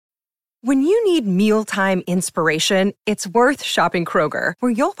When you need mealtime inspiration, it's worth shopping Kroger,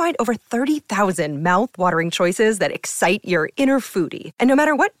 where you'll find over 30,000 mouth-watering choices that excite your inner foodie. And no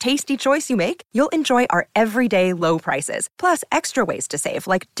matter what tasty choice you make, you'll enjoy our everyday low prices, plus extra ways to save,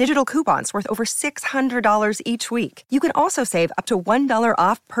 like digital coupons worth over $600 each week. You can also save up to $1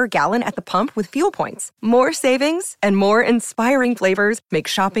 off per gallon at the pump with fuel points. More savings and more inspiring flavors make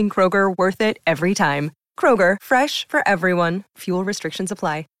shopping Kroger worth it every time. Kroger, fresh for everyone. Fuel restrictions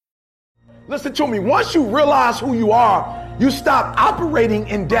apply. Listen to me. Once you realize who you are, you stop operating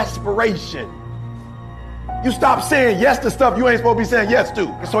in desperation. You stop saying yes to stuff you ain't supposed to be saying yes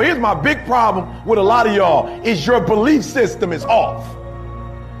to. So here's my big problem with a lot of y'all is your belief system is off.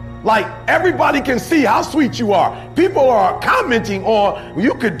 Like, everybody can see how sweet you are. People are commenting on, well,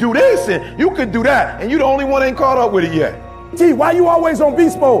 you could do this and you could do that, and you the only one ain't caught up with it yet. Gee, why you always on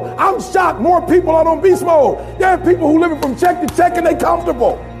beast mode? I'm shocked more people are on beast mode. There are people who living from check to check and they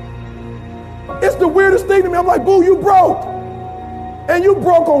comfortable. It's the weirdest thing to me. I'm like, boo, you broke. And you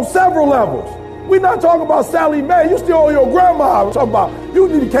broke on several levels. We're not talking about Sally Mae. You still owe your grandma. We're talking about you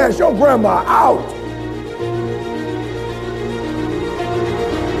need to cash your grandma out.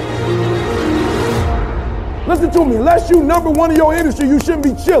 Listen to me, unless you number one in your industry, you shouldn't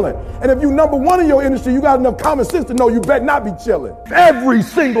be chilling. And if you number one in your industry, you got enough common sense to know you better not be chilling. Every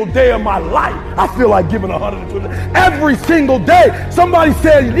single day of my life, I feel like giving 120. Every single day. Somebody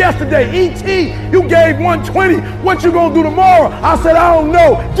said yesterday, E.T., you gave 120. What you gonna do tomorrow? I said, I don't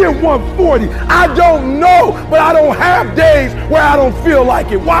know. Give 140. I don't know, but I don't have days where I don't feel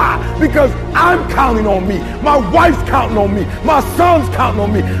like it. Why? Because I'm counting on me. My wife's counting on me. My son's counting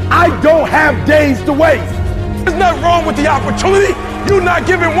on me. I don't have days to waste. There's nothing wrong with the opportunity. You're not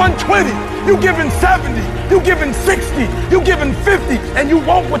giving 120. You're giving 70. You're giving 60. You're giving 50. And you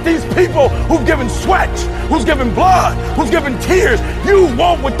want what these people who've given sweat, who's given blood, who's given tears, you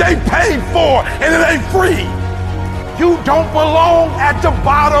want what they paid for, and it ain't free. You don't belong at the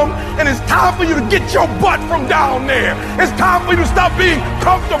bottom, and it's time for you to get your butt from down there. It's time for you to stop being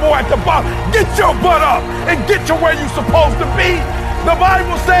comfortable at the bottom. Get your butt up and get to where you're supposed to be. The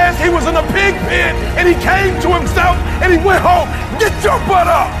Bible says he was in a pig pen and he came to himself and he went home. Get your butt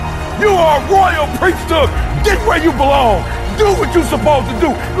up. You are a royal priesthood. Get where you belong. Do what you're supposed to do.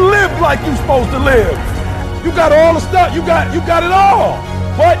 Live like you're supposed to live. You got all the stuff. You got it all.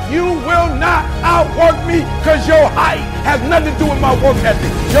 But you will not outwork me because your height has nothing to do with my work ethic.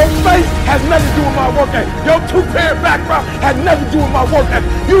 Your face has nothing to do with my work ethic. Your two-parent background has nothing to do with my work ethic.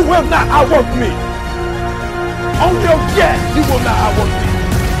 You will not outwork me. On your jet, you will not outwork me.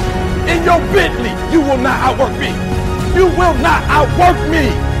 In your Bentley, you will not outwork me. You will not outwork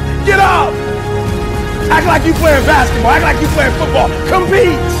me. Get up. Act like you playing basketball. Act like you playing football.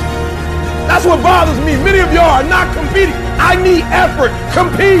 Compete. That's what bothers me. Many of y'all are not competing. I need effort.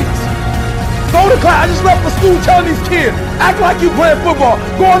 Compete. Go to class. I just left the school telling these kids, act like you playing football.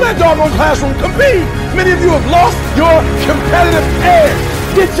 Go in that doggone classroom. Compete. Many of you have lost your competitive edge.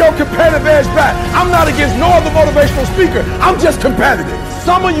 Get your competitive edge back. I'm not against no other motivational speaker. I'm just competitive.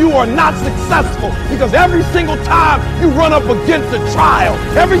 Some of you are not successful because every single time you run up against a trial,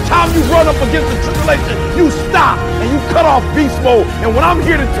 every time you run up against a tribulation, you stop and you cut off beast mode. And what I'm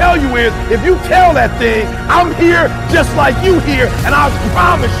here to tell you is, if you tell that thing, I'm here just like you here, and I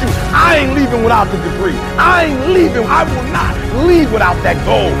promise you, I ain't leaving without the degree. I ain't leaving. I will not leave without that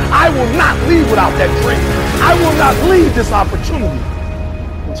goal. I will not leave without that dream. I will not leave this opportunity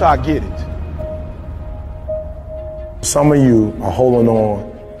until I get it. Some of you are holding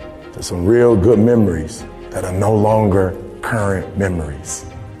on to some real good memories that are no longer current memories,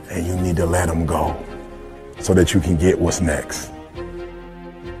 and you need to let them go so that you can get what's next.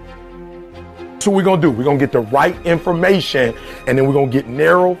 So we're gonna do, we're gonna get the right information, and then we're gonna get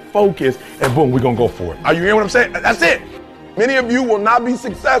narrow focus, and boom, we're gonna go for it. Are you hearing what I'm saying? That's it. Many of you will not be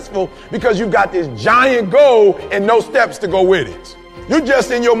successful because you got this giant goal and no steps to go with it. You're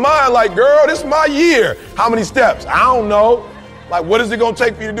just in your mind like, girl, this is my year. How many steps? I don't know. Like, what is it gonna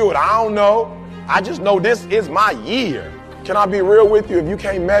take for you to do it? I don't know. I just know this is my year. Can I be real with you? If you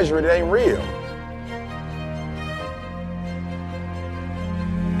can't measure it, it ain't real.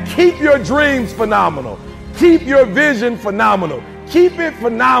 Keep your dreams phenomenal. Keep your vision phenomenal. Keep it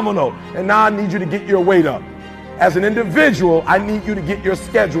phenomenal. And now I need you to get your weight up. As an individual, I need you to get your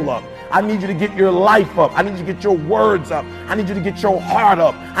schedule up. I need you to get your life up. I need you to get your words up. I need you to get your heart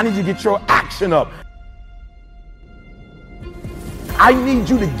up. I need you to get your action up. I need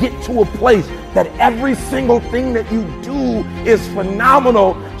you to get to a place that every single thing that you do is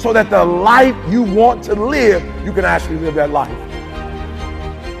phenomenal so that the life you want to live, you can actually live that life.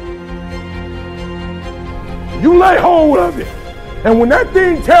 You lay hold of it. And when that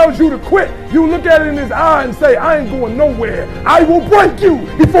thing tells you to quit, you look at it in his eye and say, I ain't going nowhere. I will break you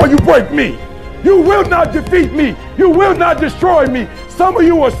before you break me. You will not defeat me. You will not destroy me. Some of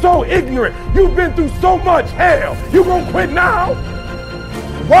you are so ignorant. You've been through so much hell. You gonna quit now?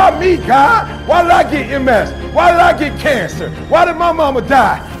 Why me, God? Why did I get MS? Why did I get cancer? Why did my mama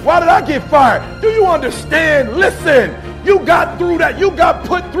die? Why did I get fired? Do you understand? Listen, you got through that. You got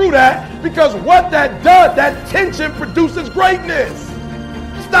put through that because what that does, that tension produces greatness.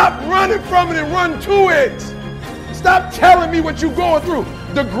 Stop running from it and run to it. Stop telling me what you're going through.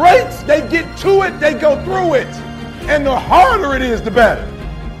 The greats, they get to it, they go through it. And the harder it is, the better.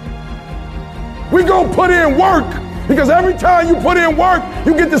 We're going to put in work because every time you put in work,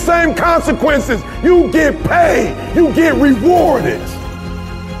 you get the same consequences. You get paid. You get rewarded.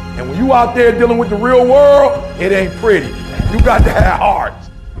 And when you out there dealing with the real world, it ain't pretty. You got to have heart.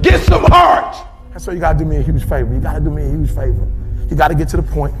 Get some heart. That's why you got to do me a huge favor. You got to do me a huge favor. You got to get to the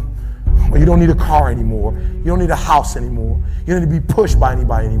point where you don't need a car anymore. You don't need a house anymore. You don't need to be pushed by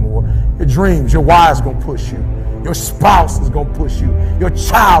anybody anymore. Your dreams, your wife's going to push you. Your spouse is going to push you. Your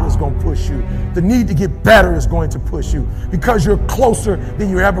child is going to push you. The need to get better is going to push you. Because you're closer than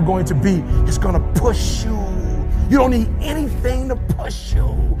you're ever going to be, it's going to push you. You don't need anything to push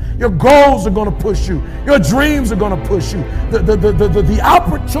you. Your goals are going to push you. Your dreams are going to push you. The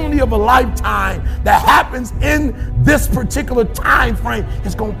opportunity of a lifetime that happens in this particular time frame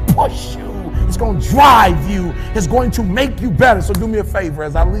is going to push you. It's going to drive you. It's going to make you better. So do me a favor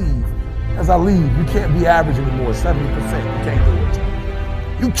as I leave. You can't be average anymore, 70%. You can't do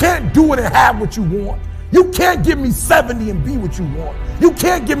it. You can't do it and have what you want. You can't give me 70 and be what you want. You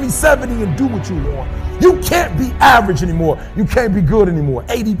can't give me 70 and do what you want. You can't be average anymore. You can't be good anymore,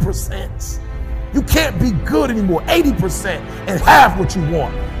 80%. You can't be good anymore, 80% and have what you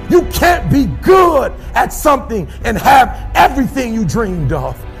want. You can't be good at something and have everything you dreamed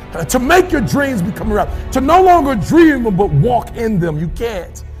of. To make your dreams become real. To no longer dream them but walk in them. You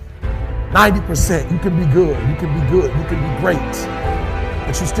can't. 90%, you can be good, you can be good, you can be great,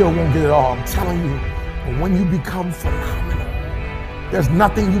 but you still won't get it all. I'm telling you, but when you become phenomenal, there's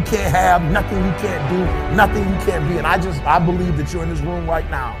nothing you can't have, nothing you can't do, nothing you can't be. And I believe that you're in this room right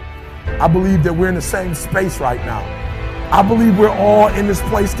now. I believe that we're in the same space right now. I believe we're all in this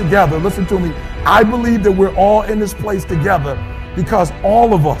place together. Listen to me. I believe that we're all in this place together because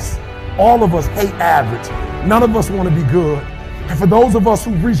all of us hate average. None of us want to be good. And for those of us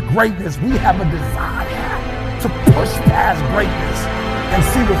who reach greatness, we have a desire to push past greatness and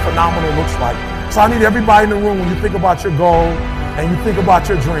see what phenomenal looks like. So I need everybody in the room, when you think about your goal and you think about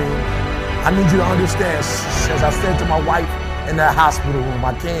your dream, I need you to understand, as I said to my wife in that hospital room,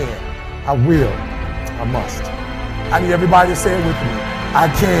 I can, I will, I must. I need everybody to say it with me.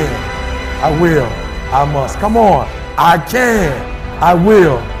 I can, I will, I must. Come on. I can, I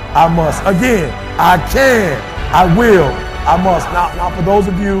will, I must. Again, I can, I will, I must. Now for those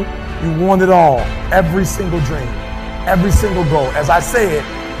of you, you want it all. Every single dream, every single goal. As I say it,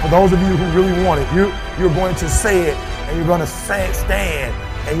 for those of you who really want it, you're going to say it and you're going to stand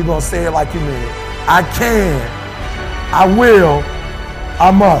and you're going to say it like you mean it. I can, I will,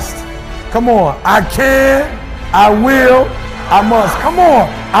 I must. Come on. I can, I will, I must. Come on.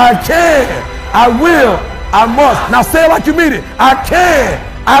 I can, I will, I must. Now say it like you mean it. I can,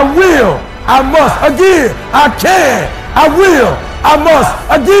 I will, I must. Again, I can, I will, I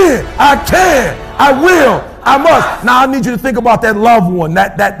must. Again, I can, I will, I must. Now I need you to think about that loved one,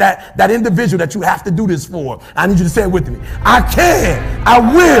 that individual that you have to do this for. I need you to say it with me. I can, I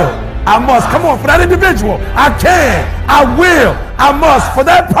will, I must. Come on, for that individual. I can, I will, I must. For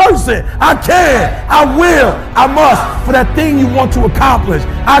that person, I can, I will, I must. For that thing you want to accomplish,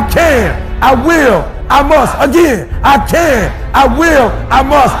 I can, I will, I must. Again, I can, I will, I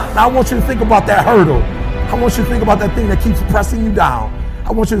must. Now I want you to think about that hurdle. I want you to think about that thing that keeps pressing you down.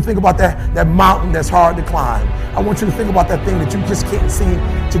 I want you to think about that mountain that's hard to climb. I want you to think about that thing that you just can't seem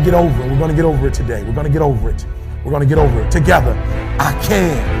to get over. We're going to get over it today. We're going to get over it. We're going to get over it together. I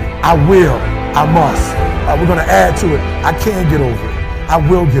can, I will, I must. We're going to add to it. I can get over it. I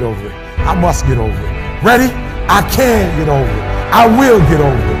will get over it. I must get over it. Ready? I can get over it. I will get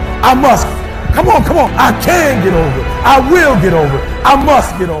over it. I must. Come on, come on. I can get over it. I will get over it. I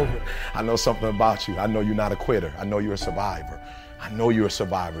must get over it. I know something about you. I know you're not a quitter. I know you're a survivor. I know you're a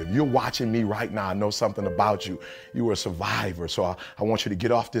survivor. If you're watching me right now, I know something about you. You are a survivor. So I want you to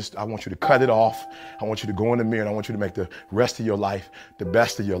get off this. I want you to cut it off. I want you to go in the mirror and I want you to make the rest of your life the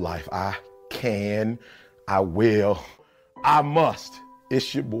best of your life. I can, I will, I must.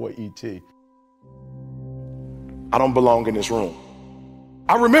 It's your boy E.T. I don't belong in this room.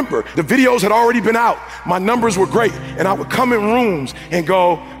 I remember the videos had already been out. My numbers were great. And I would come in rooms and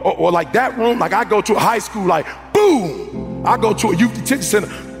go, or like that room, like I go to a high school, like boom. I go to a youth detention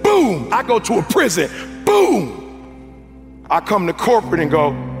center, boom. I go to a prison, boom. I come to corporate and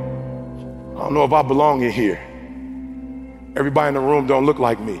go, I don't know if I belong in here. Everybody in the room don't look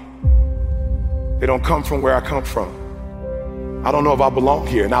like me. They don't come from where I come from. I don't know if I belong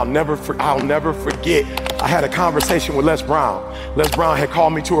here. And I'll never forget, I had a conversation with Les Brown. Les Brown had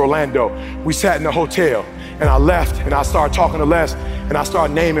called me to Orlando. We sat in the hotel and I left and I started talking to Les and I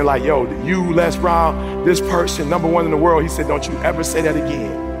started naming like, yo, you, Les Brown, this person, #1 in the world. He said, don't you ever say that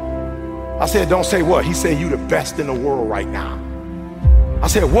again. I said, don't say what? He said, you the best in the world right now. I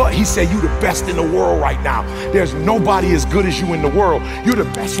said, what? He said, you the best in the world right now. There's nobody as good as you in the world. You're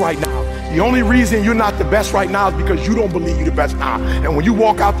the best right now. The only reason you're not the best right now is because you don't believe you're the best now. And when you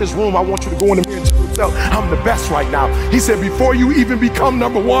walk out this room, I want you to go in the mirror and tell yourself, I'm the best right now. He said, before you even become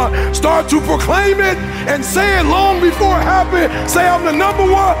 #1, start to proclaim it and say it long before it happened. Say, I'm the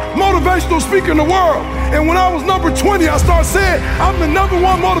 #1 motivational speaker in the world. And when I was number 20, I started saying, I'm the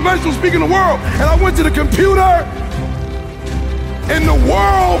 #1 motivational speaker in the world. And I went to the computer and the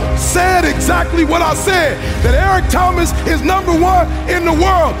world said exactly what I said, that Eric Thomas is #1 in the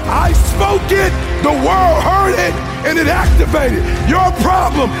world. I spoke it, the world heard it, and it activated. Your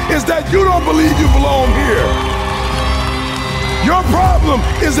problem is that you don't believe you belong here. Your problem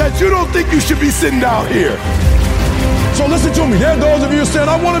is that you don't think you should be sitting down here. So listen to me, there are those of you saying,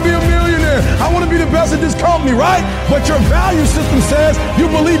 I want to be a millionaire. I want to be the best at this company, right? But your value system says you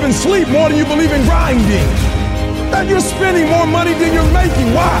believe in sleep more than you believe in grinding. That you're spending more money than you're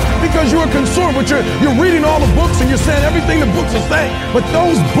making. Why? Because you're a consumer, but you're reading all the books and you're saying everything the books are saying, but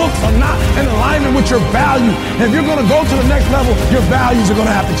those books are not in alignment with your value. And if you're going to go to the next level, your values are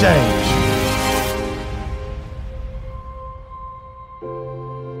going to have to change.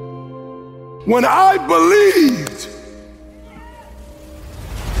 When I believed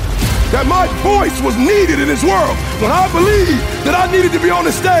that my voice was needed in this world, when I believed that I needed to be on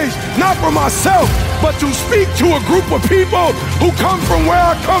the stage, not for myself, but to speak to a group of people who come from where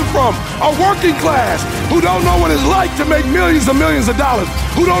I come from, a working class, who don't know what it's like to make millions and millions of dollars,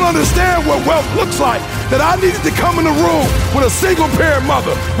 who don't understand what wealth looks like, that I needed to come in the room with a single parent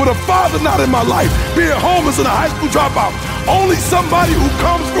mother, with a father not in my life, being homeless and a high school dropout. Only somebody who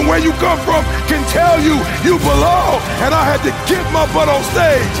comes from where you come from can tell you you belong. And I had to get my butt on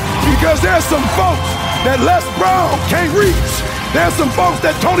stage because there's some folks that Les Brown can't reach. There's some folks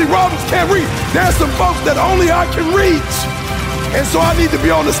that Tony Robbins can't reach. There's some folks that only I can reach. And so I need to be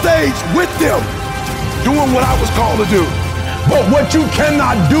on the stage with them, doing what I was called to do. But what you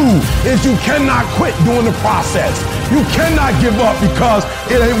cannot do is you cannot quit doing the process. You cannot give up because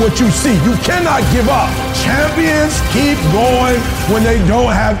it ain't what you see. You cannot give up. Champions keep going when they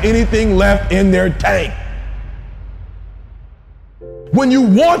don't have anything left in their tank. When you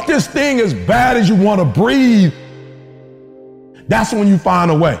want this thing as bad as you want to breathe, that's when you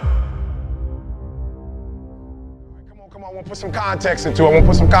find a way. Come on, I want to put some context into it. I want to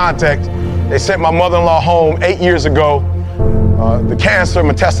put some context. They sent my mother-in-law home 8 years ago. The cancer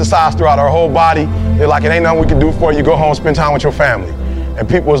metastasized throughout her whole body. They're like, it ain't nothing we can do for you. Go home, spend time with your family. And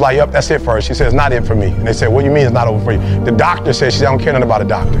people was like, yep, that's it for her. She said, it's not it for me. And they said, what do you mean it's not over for you? The doctor said, she said, I don't care nothing about a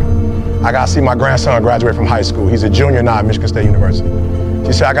doctor. I got to see my grandson graduate from high school. He's a junior now at Michigan State University.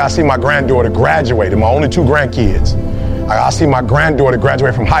 She said, I got to see my granddaughter graduate. And my only 2 grandkids. I got to see my granddaughter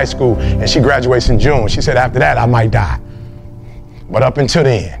graduate from high school, and she graduates in June. She said, after that, I might die. But up until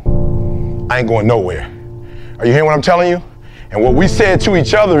then, I ain't going nowhere. Are you hearing what I'm telling you? And what we said to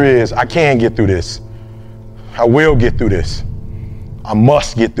each other is, I can get through this. I will get through this. I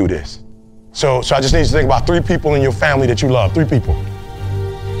must get through this. So I just need you to think about 3 people in your family that you love. 3 people.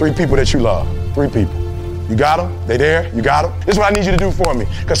 3 people that you love. 3 people. You got them? They there? You got them? This is what I need you to do for me.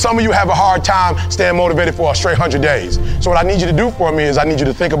 Because some of you have a hard time staying motivated for a straight 100 days. So what I need you to do for me is I need you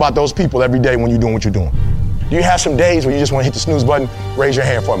to think about those people every day when you're doing what you're doing. Do you have some days where you just want to hit the snooze button? Raise your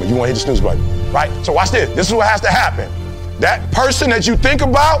hand for me. You want to hit the snooze button, right? So watch this. This is what has to happen. That person that you think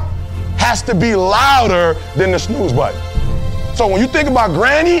about has to be louder than the snooze button. So when you think about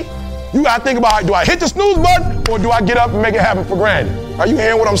Granny, you got to think about, do I hit the snooze button or do I get up and make it happen for Granny? Are you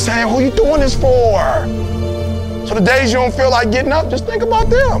hearing what I'm saying? Who are you doing this for? So the days you don't feel like getting up, just think about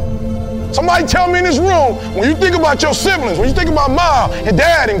them. Somebody tell me in this room, when you think about your siblings, when you think about mom and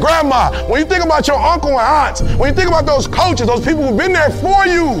dad and grandma, when you think about your uncle and aunts, when you think about those coaches, those people who've been there for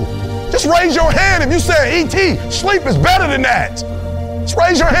you, just raise your hand if you say, E.T., sleep is better than that. Just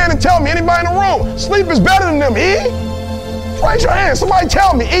raise your hand and tell me, anybody in the room, sleep is better than them, E? Just raise your hand. Somebody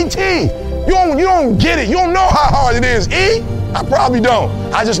tell me, E.T., you don't get it. You don't know how hard it is, E? I probably don't.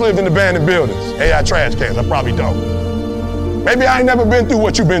 I just lived in abandoned buildings, AI trash cans. I probably don't. Maybe I ain't never been through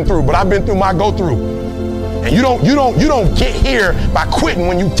what you've been through, but I've been through my go-through. And you don't get here by quitting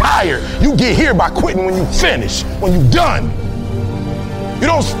when you tired. You get here by quitting when you finish, when you done. You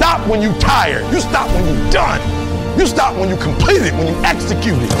don't stop when you tired. You stop when you done. You stop when you complete it, when you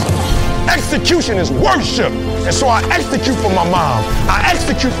execute it. Execution is worship. And so I execute for my mom. I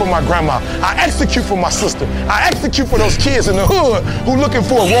execute for my grandma. I execute for my sister. I execute for those kids in the hood who looking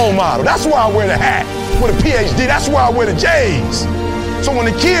for a role model. That's why I wear the hat with a PhD. That's why I wear the J's. So when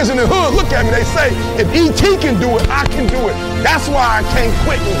the kids in the hood look at me, they say, if E.T. can do it, I can do it. That's why I can't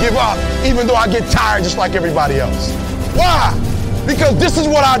quit and give up, even though I get tired just like everybody else. Why? Because this is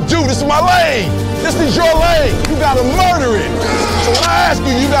what I do. This is my lane. This is your lane. You gotta murder it. So when I ask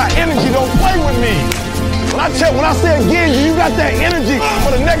you, you got energy, don't play with me. When I say again, you got that energy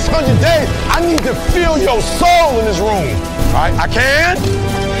for the next 100 days, I need to feel your soul in this room. All right, I can?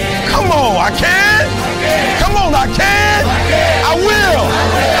 Come on, I can? Come on, I can? I will.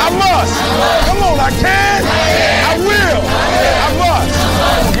 I must. Come on, I can? I will. I must.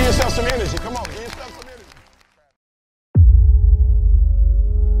 Come on, give yourself some energy. Come on, give yourself some energy.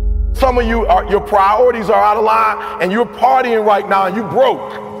 Some of you, your priorities are out of line and you're partying right now and you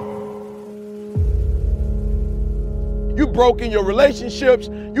broke. You broke in your relationships.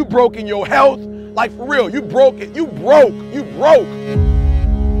 You broke in your health. Like for real, you broke it. You broke.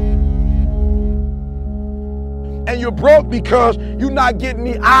 And you're broke because you're not getting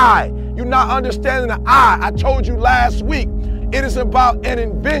the I. You're not understanding the I. I told you last week, it is about an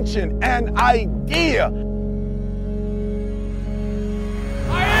invention, an idea.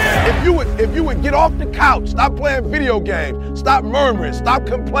 If you would get off the couch, stop playing video games, stop murmuring, stop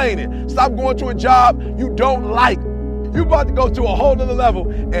complaining, stop going to a job you don't like. You're about to go to a whole nother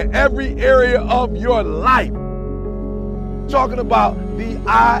level in every area of your life. Talking about the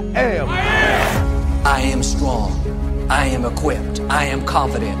I am. I am strong. I am equipped. I am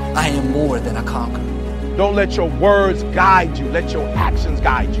confident. I am more than a conqueror. Don't let your words guide you. Let your actions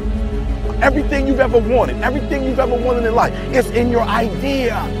guide you. Everything you've ever wanted, everything you've ever wanted in life, it's in your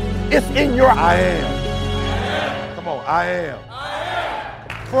idea. It's in your I am. Come on, I am.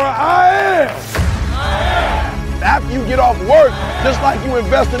 For I am. After you get off work, just like you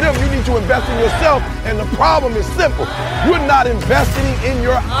invest in them, you need to invest in yourself. And the problem is simple. You're not investing in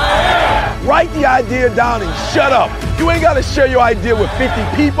your idea. Write the idea down and shut up. You ain't got to share your idea with 50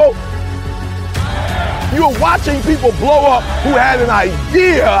 people. You're watching people blow up who had an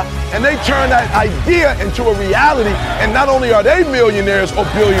idea and they turn that idea into a reality. And not only are they millionaires or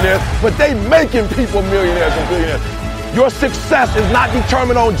billionaires, but they making people millionaires and billionaires. Your success is not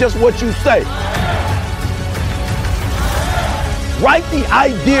determined on just what you say. Write the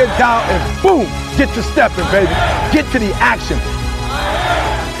idea down and boom, get to stepping, baby. Get to the action.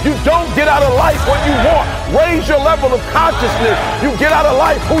 You don't get out of life what you want. Raise your level of consciousness. You get out of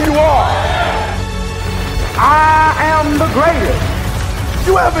life who you are. I am the greatest.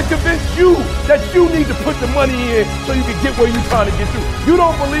 You haven't convinced you that you need to put the money in so you can get where you're trying to get to. You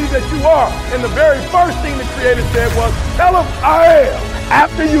don't believe that you are. And the very first thing the Creator said was, tell them I am.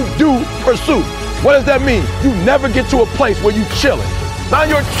 After you do, pursue. What does that mean? You never get to a place where you chilling. Now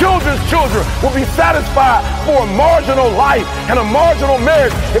your children's children will be satisfied for a marginal life and a marginal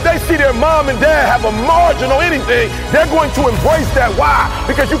marriage. If they see their mom and dad have a marginal anything, they're going to embrace that. Why?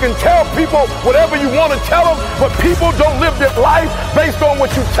 Because you can tell people whatever you want to tell them, but people don't live their life based on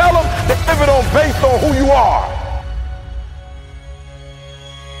what you tell them. They live it on based on who you are.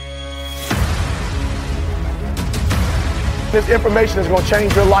 This information is going to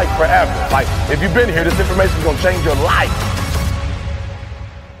change your life forever. Like, if you've been here, this information is going to change your life.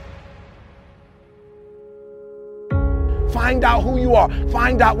 Find out who you are.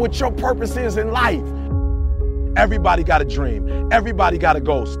 Find out what your purpose is in life. Everybody got a dream. Everybody got a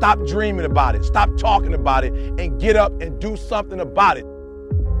goal. Stop dreaming about it. Stop talking about it and get up and do something about it.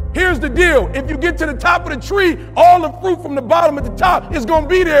 Here's the deal. If you get to the top of the tree, all the fruit from the bottom at the top is going to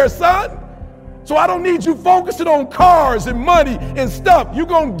be there, son. So I don't need you focusing on cars and money and stuff. You're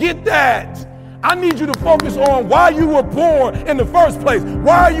going to get that. I need you to focus on why you were born in the first place.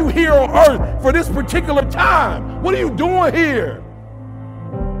 Why are you here on earth for this particular time? What are you doing here?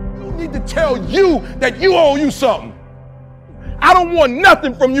 You need to tell you that you owe you something. I don't want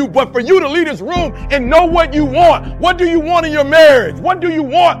nothing from you but for you to leave this room and know what you want. What do you want in your marriage? What do you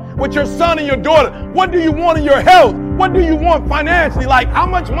want with your son and your daughter? What do you want in your health? What do you want financially? Like, how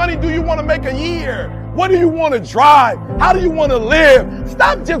much money do you want to make a year? What do you want to drive? How do you want to live?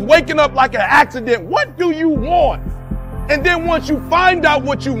 Stop just waking up like an accident. What do you want? And then once you find out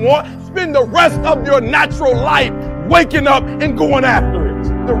what you want, spend the rest of your natural life waking up and going after it.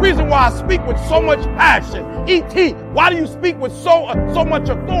 The reason why I speak with so much passion, E.T., why do you speak with so much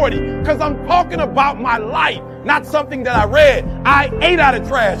authority? Because I'm talking about my life, not something that I read. I ate out of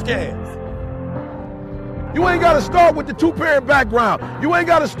trash cans. You ain't got to start with the two-parent background. You ain't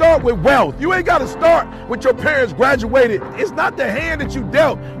got to start with wealth. You ain't got to start with your parents graduated. It's not the hand that you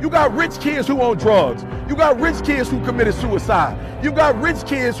dealt. You got rich kids who own drugs. You got rich kids who committed suicide. You got rich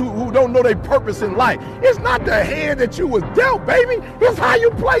kids who don't know their purpose in life. It's not the hand that you was dealt, baby. It's how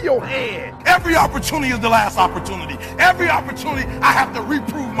you play your hand. Every opportunity is the last opportunity. Every opportunity, I have to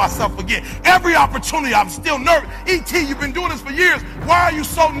reprove myself again. Every opportunity, I'm still nervous. E.T., you've been doing this for years. Why are you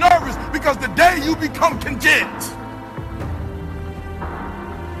so nervous? Because the day you become content,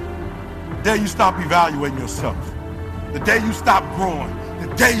 the day you stop evaluating yourself, the day you stop growing,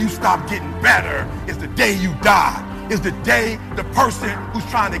 the day you stop getting better is the day you die. Is the day the person who's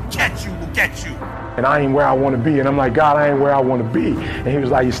trying to catch you will get you. And I ain't where I want to be. And I'm like, God, I ain't where I want to be. And he was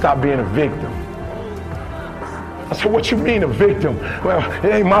like, you stop being a victim. I said, what you mean a victim? Well,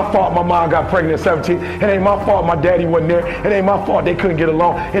 it ain't my fault my mom got pregnant at 17. It ain't my fault my daddy wasn't there. It ain't my fault they couldn't get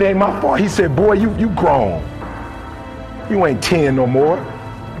along. It ain't my fault. He said, boy, you grown. You ain't 10 no more.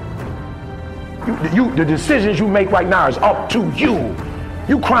 The decisions you make right now is up to you.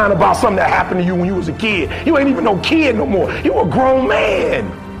 You crying about something that happened to you when you was a kid. You ain't even no kid no more. You a grown man.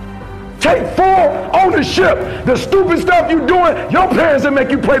 Take full ownership. The stupid stuff you doing, your parents didn't make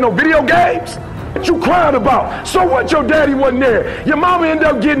you play no video games. What you crying about? So what your daddy wasn't there? Your mama ended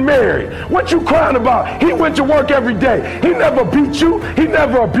up getting married. What you crying about? He went to work every day. He never beat you. He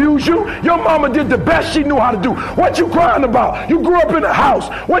never abused you. Your mama did the best she knew how to do. What you crying about? You grew up in a house.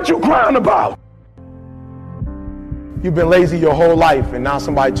 What you crying about? You've been lazy your whole life, and now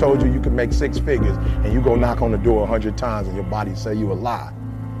somebody told you can make 6 figures, and you go knock on the door 100 times, and your body say you a lie.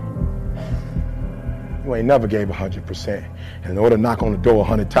 You ain't never gave 100%. And in order to knock on the door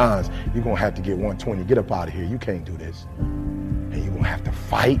 100 times, you're going to have to get 120. Get up out of here. You can't do this. And you're going to have to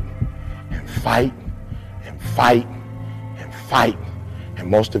fight and fight and fight and fight. And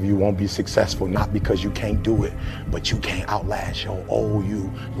most of you won't be successful, not because you can't do it, but you can't outlast your old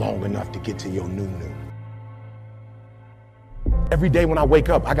you long enough to get to your new. Every day when I wake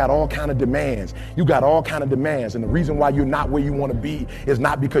up, I got all kind of demands. You got all kind of demands. And the reason why you're not where you want to be is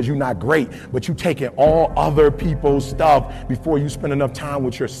not because you're not great, but you taking all other people's stuff before you spend enough time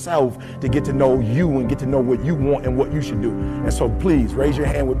with yourself to get to know you and get to know what you want and what you should do. And so please raise your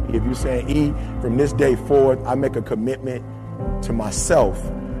hand with me if you're saying, E, from this day forward, I make a commitment to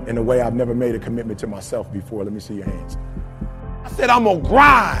myself in a way I've never made a commitment to myself before. Let me see your hands. I said, I'm gonna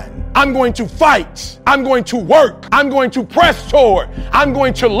grind. I'm going to fight. I'm going to work. I'm going to press toward. I'm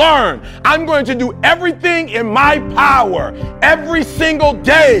going to learn. I'm going to do everything in my power every single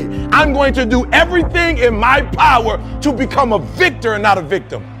day. I'm going to do everything in my power to become a victor and not a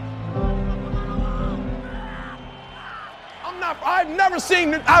victim. I've never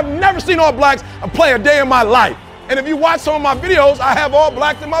seen all blacks play a day in my life. And if you watch some of my videos, I have all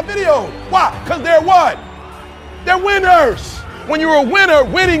blacks in my videos. Why? Because they're what? They're winners. When you're a winner,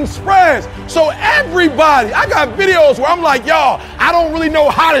 winning spreads. So everybody, I got videos where I'm like, y'all, I don't really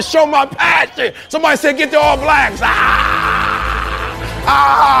know how to show my passion. Somebody said, get the all blacks.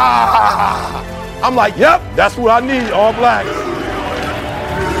 I'm like, yep, that's what I need, all blacks.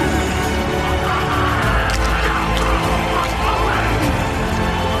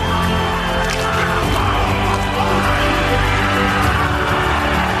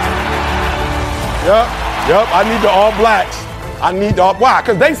 Yep, I need the all blacks. I need the all, why?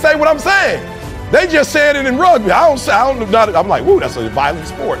 Because they say what I'm saying. They just said it in rugby. I don't know. I'm like, woo, that's a violent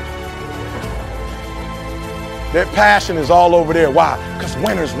sport. Their passion is all over there. Why? Because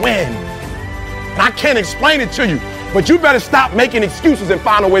winners win. And I can't explain it to you, but you better stop making excuses and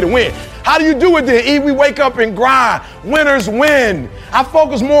find a way to win. How do you do it then, E? We wake up and grind. Winners win. I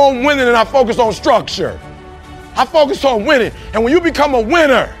focus more on winning than I focus on structure. I focus on winning. And when you become a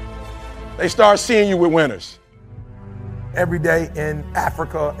winner, they start seeing you with winners. Every day in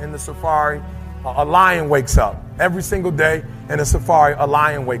Africa, in the safari, a lion wakes up. Every single day in the safari, a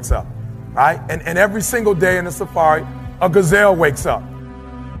lion wakes up, right? And every single day in the safari, a gazelle wakes up.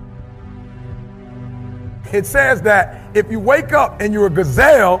 It says that if you wake up and you're a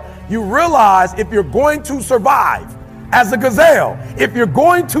gazelle, you realize if you're going to survive as a gazelle, if you're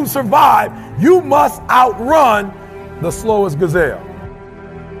going to survive, you must outrun the slowest gazelle.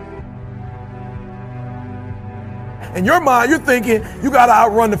 In your mind, you're thinking you got to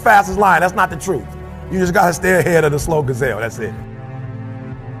outrun the fastest lion. That's not the truth. You just got to stay ahead of the slow gazelle. That's it.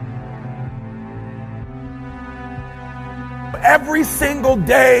 every single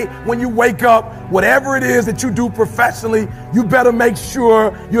day when you wake up, whatever it is that you do professionally, you better make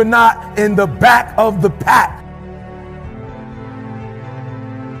sure you're not in the back of the pack.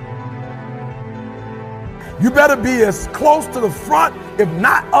 You better be as close to the front, if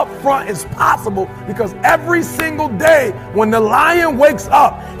not up front, as possible, because every single day when the lion wakes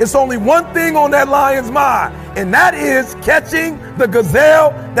up, it's only one thing on that lion's mind, and that is catching the gazelle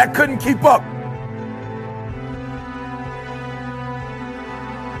that couldn't keep up.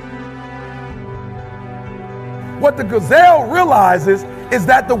 What the gazelle realizes is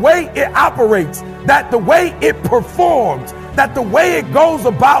that the way it operates, that the way it performs, that the way it goes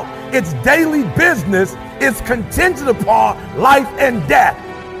about its daily business is contingent upon life and death.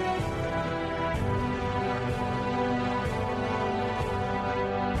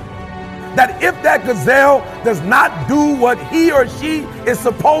 That if that gazelle does not do what he or she is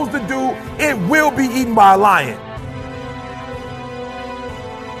supposed to do, it will be eaten by a lion.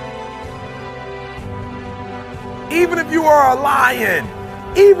 Even if you are a lion,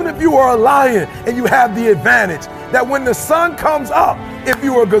 and you have the advantage that when the sun comes up, if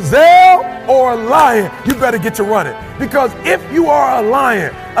you're a gazelle or a lion, you better get to running. Because if you are a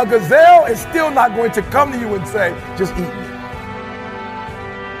lion, a gazelle is still not going to come to you and say, just eat me.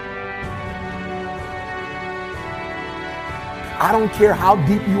 I don't care how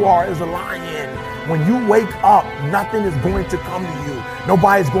deep you are as a lion. When you wake up, nothing is going to come to you.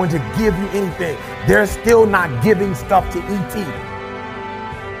 Nobody's going to give you anything. They're still not giving stuff to ET.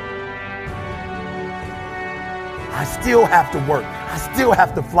 I still have to work. I still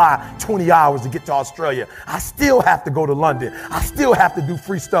have to fly 20 hours to get to Australia. I still have to go to London. I still have to do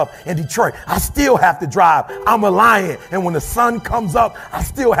free stuff in Detroit. I still have to drive. I'm a lion. And when the sun comes up, I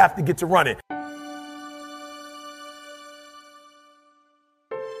still have to get to running.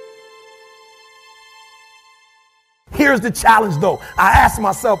 Here's the challenge, though. I asked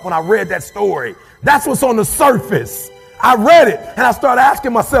myself when I read that story, that's what's on the surface. I read it and I started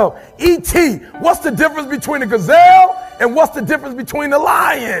asking myself, E.T., what's the difference between a gazelle and what's the difference between a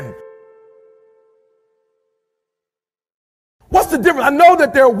lion? What's the difference? I know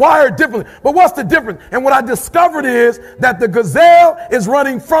that they're wired differently, but what's the difference? And what I discovered is that the gazelle is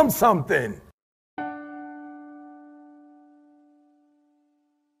running from something.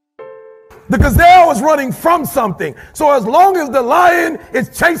 The gazelle is running from something. So as long as the lion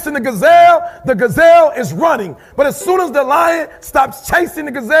is chasing the gazelle is running. But as soon as the lion stops chasing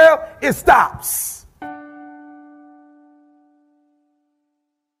the gazelle, it stops.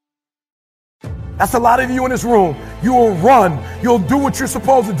 That's a lot of you in this room. You will run. You'll do what you're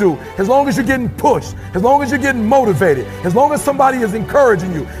supposed to do. As long as you're getting pushed, as long as you're getting motivated, as long as somebody is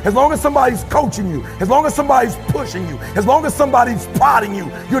encouraging you, as long as somebody's coaching you, as long as somebody's pushing you, as long as somebody's prodding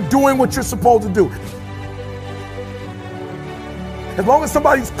you, you're doing what you're supposed to do. As long as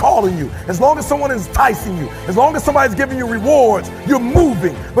somebody's calling you, as long as someone is enticing you, as long as somebody's giving you rewards, you're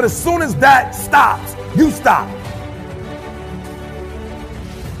moving. But as soon as that stops, you stop.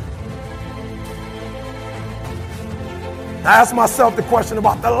 I asked myself the question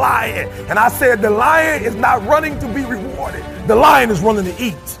about the lion, and I said the lion is not running to be rewarded. The lion is running to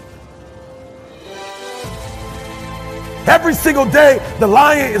eat. Every single day, the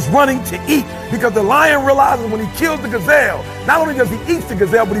lion is running to eat because the lion realizes when he kills the gazelle, not only does he eat the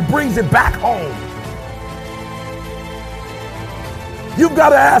gazelle, but he brings it back home. You've got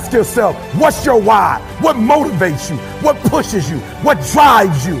to ask yourself, what's your why? What motivates you? What pushes you? What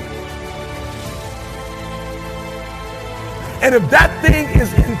drives you? And if that thing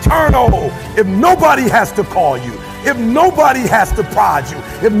is internal, if nobody has to call you, if nobody has to prod you,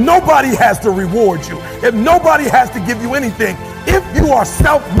 if nobody has to reward you, if nobody has to give you anything, if you are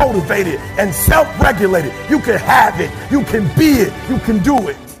self-motivated and self-regulated, you can have it, you can be it, you can do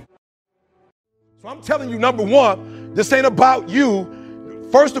it. So I'm telling you, number one, this ain't about you.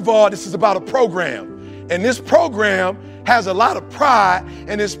 First of all, this is about a program. And this program has a lot of pride,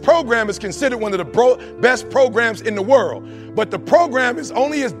 and this program is considered one of the best programs in the world. But the program is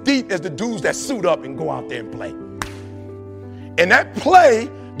only as deep as the dudes that suit up and go out there and play. And that play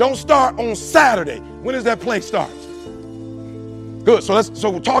don't start on Saturday. When does that play start? Good.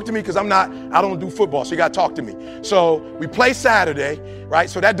 So talk to me, because I don't do football, so you got to talk to me. So we play Saturday, right?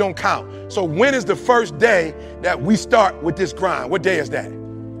 So that don't count. So when is the first day that we start with this grind? What day is that?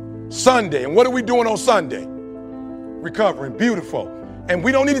 Sunday. And what are we doing on Sunday? Recovering. Beautiful. And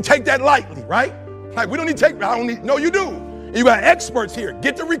we don't need to take that lightly, right? Like, we don't need to take, no, you do. You got experts here.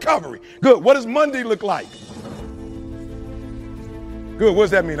 Get the recovery. Good. What does Monday look like? Good. What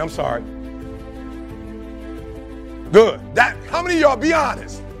does that mean? I'm sorry. Good. How many of y'all, be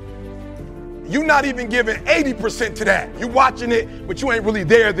honest? You're not even giving 80% to that. You're watching it, but you ain't really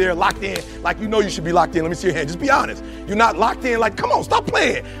there, locked in, like you know you should be locked in. Let me see your hand. Just be honest. You're not locked in like, come on, stop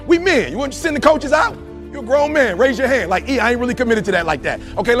playing. We men. You want to send the coaches out? You're a grown man. Raise your hand. Like, I ain't really committed to that like that.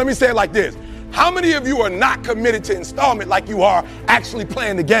 Okay, let me say it like this. How many of you are not committed to installment like you are actually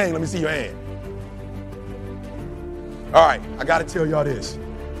playing the game? Let me see your hand. All right, I got to tell y'all this.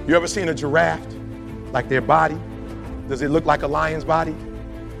 You ever seen a giraffe, like their body? Does it look like a lion's body?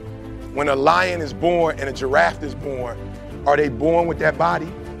 When a lion is born and a giraffe is born, are they born with that body?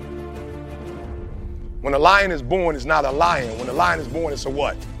 When a lion is born, it's not a lion. When a lion is born, it's a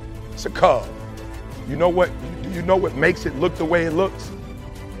what? It's a cub. You know what? Do you know what makes it look the way it looks?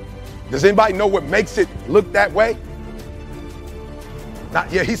 Does anybody know what makes it look that way?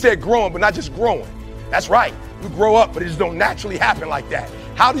 He said growing, but not just growing. That's right. You grow up, but it just don't naturally happen like that.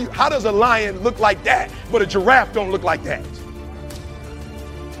 How does a lion look like that, but a giraffe don't look like that?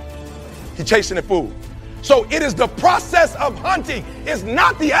 He's chasing the food. So it is the process of hunting. It's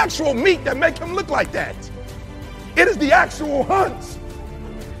not the actual meat that make him look like that. It is the actual hunts.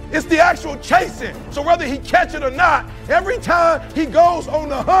 It's the actual chasing. So whether he catch it or not, every time he goes on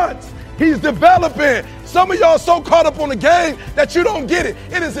the hunts, he's developing. Some of y'all so caught up on the game that you don't get it.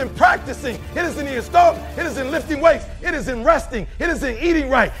 It is in practicing. It is in the installment. It is in lifting weights. It is in resting. It is in eating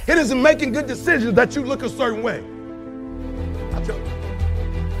right. It is in making good decisions that you look a certain way. I tell you.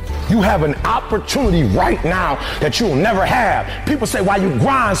 You have an opportunity right now that you'll never have. People say, why you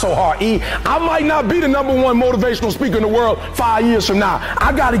grind so hard, E? I might not be the #1 motivational speaker in the world 5 years from now.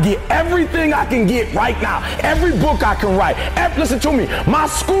 I got to get everything I can get right now. Every book I can write. Listen to me. My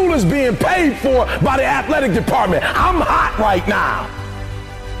school is being paid for by the athletic department. I'm hot right now.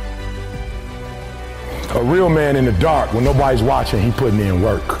 A real man in the dark, when nobody's watching, he putting in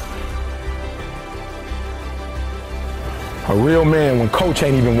work. A real man, when coach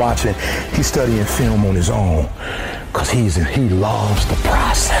ain't even watching, he's studying film on his own because he loves the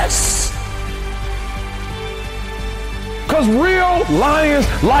process. Because real lions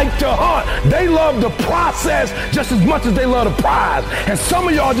like to hunt. They love the process just as much as they love the prize. And some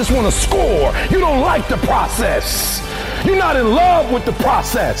of y'all just want to score. You don't like the process. You're not in love with the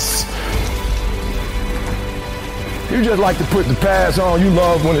process. You just like to put the pads on. You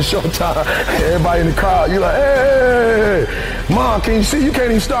love when it's showtime. Everybody in the crowd, you like, hey, Mom, can you see? You can't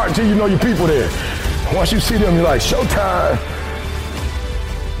even start until you know your people there. Once you see them, you're like, showtime.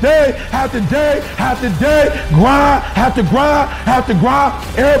 Day after day after day, grind after grind after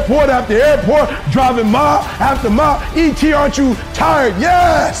grind, airport after airport, driving mile after mile. E.T., aren't you tired?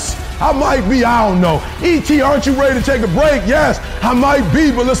 Yes. I might be, I don't know. E.T., aren't you ready to take a break? Yes, I might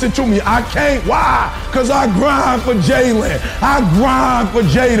be, but listen to me, I can't. Why? Because I grind for Jalen. I grind for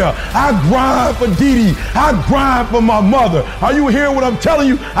Jada. I grind for Dee Dee. I grind for my mother. Are you hearing what I'm telling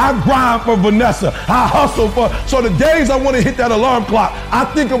you? I grind for Vanessa. I hustle for, so the days I want to hit that alarm clock, I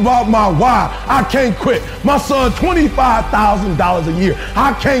think about my why. I can't quit. My son, $25,000 a year.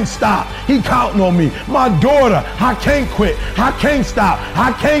 I can't stop. He counting on me. My daughter, I can't quit. I can't stop.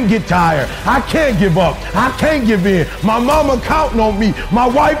 I can't get tired. I can't give up. I can't give in. My mama counting on me. My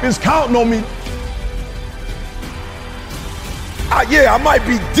wife is counting on me. I might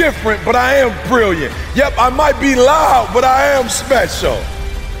be different, but I am brilliant. Yep, I might be loud, but I am special.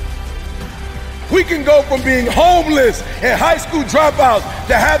 We can go from being homeless and high school dropouts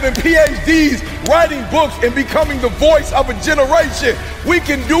to having PhDs, writing books, and becoming the voice of a generation. We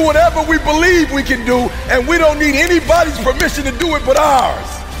can do whatever we believe we can do, and we don't need anybody's permission to do it but ours.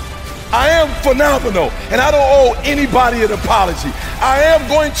 I am phenomenal, and I don't owe anybody an apology. I am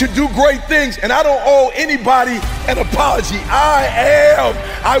going to do great things, and I don't owe anybody an apology.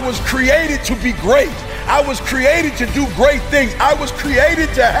 I was created to be great. I was created to do great things. I was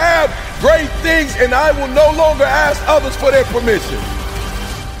created to have great things, and I will no longer ask others for their permission.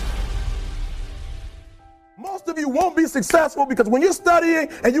 Most of you won't be successful because when you're studying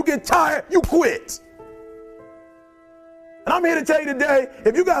and you get tired, you quit. And I'm here to tell you today,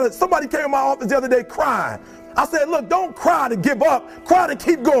 if you somebody came in my office the other day crying. I said, look, don't cry to give up, cry to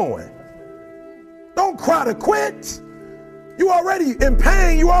keep going. Don't cry to quit. You already in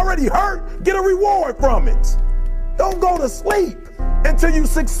pain, you already hurt, get a reward from it. Don't go to sleep until you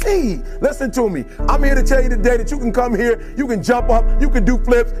succeed. Listen to me, I'm here to tell you today that you can come here, you can jump up, you can do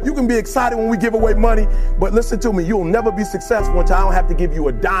flips, you can be excited when we give away money, but listen to me, you'll never be successful until I don't have to give you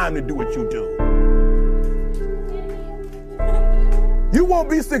a dime to do what you do. You won't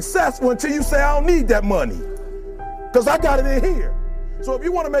be successful until you say, I don't need that money, because I got it in here. So if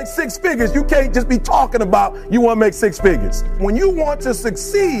you want to make 6 figures, you can't just be talking about you want to make 6 figures. When you want to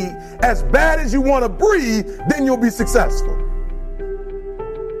succeed as bad as you want to breathe, then you'll be successful.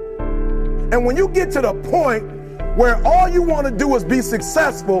 And when you get to the point where all you want to do is be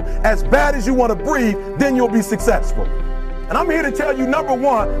successful as bad as you want to breathe, then you'll be successful. And I'm here to tell you, number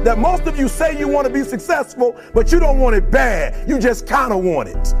one, that most of you say you want to be successful, but you don't want it bad. You just kind of want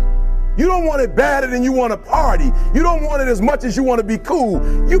it. You don't want it badder than you want to party. You don't want it as much as you want to be cool.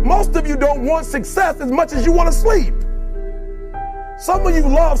 Most of you don't want success as much as you want to sleep. Some of you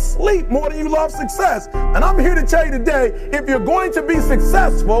love sleep more than you love success. And I'm here to tell you today, if you're going to be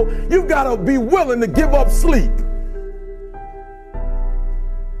successful, you've got to be willing to give up sleep.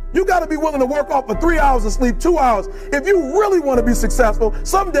 You got to be willing to work off for 3 hours of sleep, 2 hours. If you really want to be successful,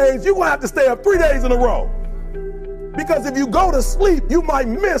 some days you're going to have to stay up 3 days in a row. Because if you go to sleep, you might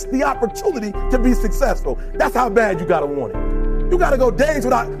miss the opportunity to be successful. That's how bad you got to want it. You got to go days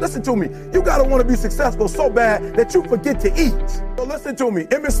without, listen to me, you got to want to be successful so bad that you forget to eat. So listen to me.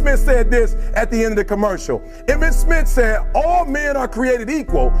 Emmitt Smith said this at the end of the commercial. Emmitt Smith said, all men are created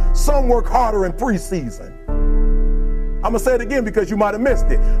equal. Some work harder in preseason. I'm going to say it again because you might have missed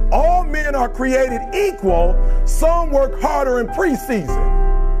it. All men are created equal. Some work harder in preseason.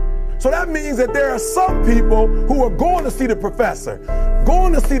 So that means that there are some people who are going to see the professor,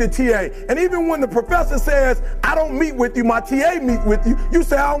 going to see the TA. And even when the professor says, I don't meet with you, my TA meets with you, you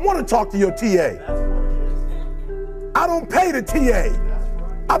say, I don't want to talk to your TA. I don't pay the TA.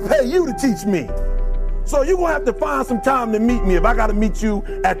 I pay you to teach me. So you're going to have to find some time to meet me. If I got to meet you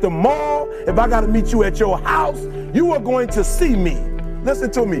at the mall, if I got to meet you at your house, you are going to see me.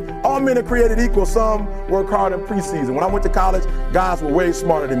 Listen to me. All men are created equal. Some work hard in preseason. When I went to college, guys were way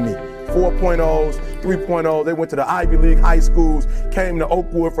smarter than me. 4.0s, 3.0s. They went to the Ivy League high schools, came to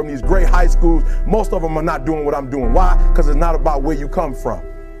Oakwood from these great high schools. Most of them are not doing what I'm doing. Why? Because it's not about where you come from.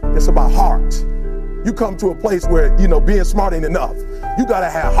 It's about heart. You come to a place where, being smart ain't enough. You got to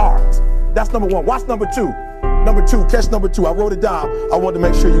have heart. That's number one. Watch number two. Number two, catch number two. I wrote it down. I wanted to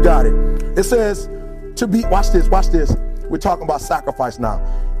make sure you got it. It says to be, watch this. We're talking about sacrifice now.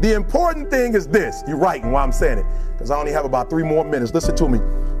 The important thing is this. You're writing while I'm saying it, because I only have about 3 more minutes. Listen to me.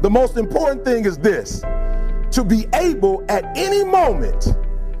 The most important thing is this: to be able at any moment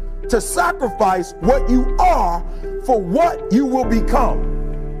to sacrifice what you are for what you will become.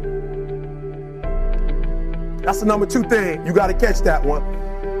 That's the number 2 thing. You got to catch that one.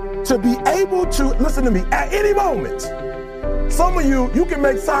 To be able to, listen to me, at any moment. Some of you can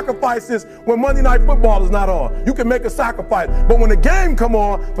make sacrifices when Monday Night Football is not on. You can make a sacrifice. But when the game come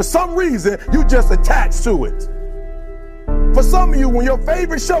on, for some reason, you just attach to it. For some of you, when your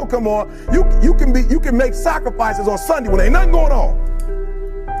favorite show come on, you can make sacrifices on Sunday when ain't nothing going on.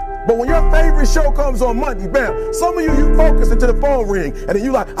 But when your favorite show comes on Monday, bam, some of you focus until the phone ring, and then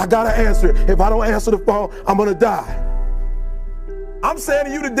you like, I gotta answer it. If I don't answer the phone, I'm gonna die. I'm saying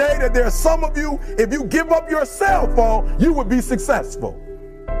to you today that there are some of you, if you give up your cell phone, you would be successful.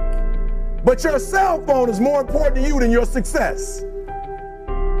 But your cell phone is more important to you than your success.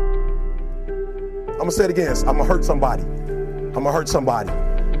 I'm gonna say it again. I'm gonna hurt somebody.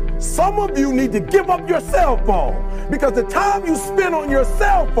 Some of you need to give up your cell phone, because the time you spend on your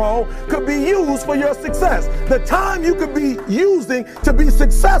cell phone could be used for your success. The time you could be using to be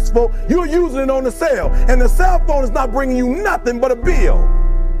successful, you're using it on the cell. And the cell phone is not bringing you nothing but a bill.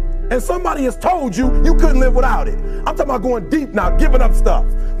 And somebody has told you you couldn't live without it. I'm talking about going deep now, giving up stuff.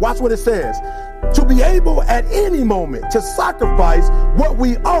 Watch what it says. To be able at any moment to sacrifice what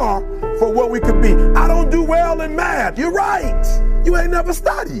we are for what we could be. I don't do well in math. You're right. You ain't never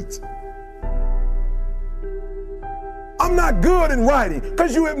studied. I'm not good in writing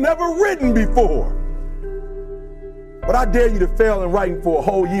because you have never written before. But I dare you to fail in writing for a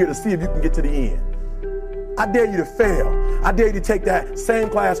whole year to see if you can get to the end. I dare you to fail. I dare you to take that same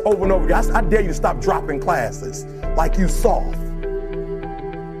class over and over again. I dare you to stop dropping classes like you soft.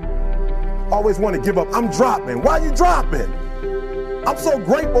 Always want to give up. I'm dropping. Why are you dropping? I'm so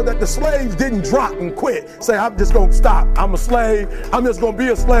grateful that the slaves didn't drop and quit. Say, I'm just going to stop. I'm a slave. I'm just going to be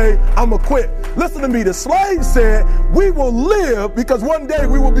a slave. I'm going to quit. Listen to me. The slaves said, we will live because one day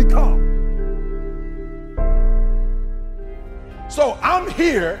we will become. So I'm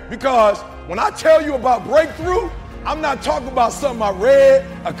here because when I tell you about breakthrough, I'm not talking about something I read,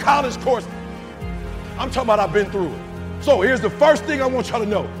 a college course. I'm talking about I've been through it. So here's the first thing I want y'all to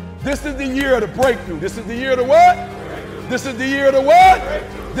know. This is the year of the breakthrough. This is the year of the what? Breakthrough. This is the year of the what?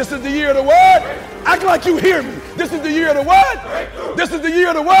 Breakthrough. This is the year of the what? Breakthrough. Act like you hear me. This is the year of the what? Breakthrough. This is the year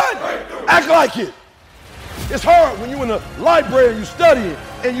of the what? Breakthrough. Act like it. It's hard when you're in the library and you study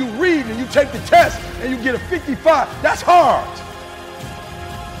and you read and you take the test and you get a 55. That's hard.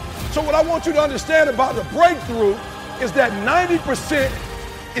 So what I want you to understand about the breakthrough is that 90%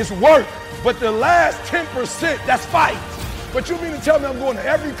 is work, but the last 10%, that's fight. But you mean to tell me I'm going to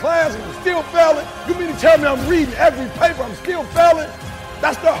every class and I'm still failing? You mean to tell me I'm reading every paper, I'm still failing?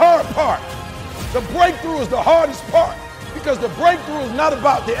 That's the hard part. The breakthrough is the hardest part, because the breakthrough is not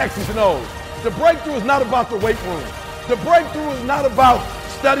about the X's and O's. The breakthrough is not about the weight room. The breakthrough is not about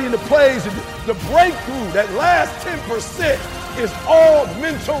studying the plays. The breakthrough, that last 10%, is all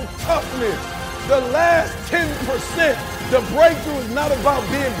mental toughness. The last 10%, the breakthrough is not about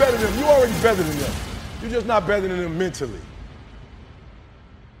being better than them. You're already better than them. You're just not better than them mentally.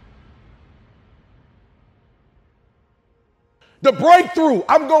 The breakthrough,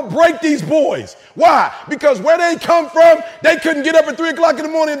 I'm going to break these boys. Why? Because where they come from, they couldn't get up at 3 o'clock in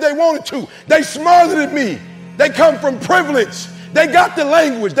the morning if they wanted to. They smarter than me. They come from privilege. They got the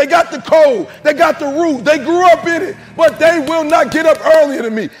language. They got the code. They got the root. They grew up in it. But they will not get up earlier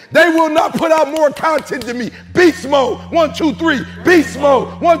than me. They will not put out more content than me. Beast mode. 1, 2, 3. Beast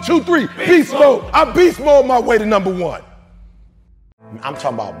mode. 1, 2, 3. Beast mode. I beast mode my way to number one. I'm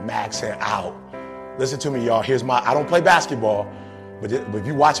talking about maxing out. Listen to me, y'all. I don't play basketball, but if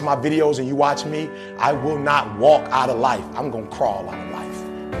you watch my videos and you watch me, I will not walk out of life. I'm going to crawl out of life.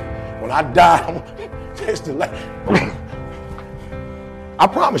 When I die, there's the life. I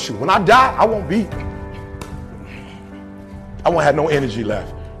promise you, when I die, I won't have no energy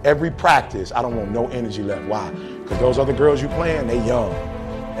left. Every practice, I don't want no energy left. Why? Because those other girls you playing, they young.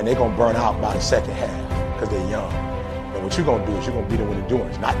 And they going to burn out by the second half because they young. And what you're going to do is you're going to beat them when they're doing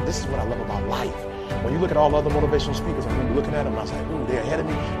it. This is what I love about life. When you look at all the other motivational speakers, I remember looking at them and I was like, ooh, they're ahead of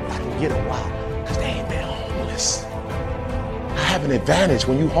me, but I can get them. Why? Because they ain't been homeless. I have an advantage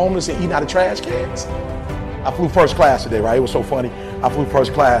when you homeless and eating out of trash cans. I flew first class today, right? It was so funny. I flew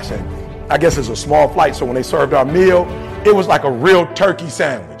first class, and I guess it's a small flight, so when they served our meal, it was like a real turkey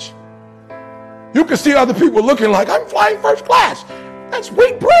sandwich. You could see other people looking like, I'm flying first class. That's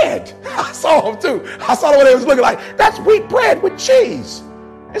wheat bread. I saw them too. I saw the way they was looking like, that's wheat bread with cheese.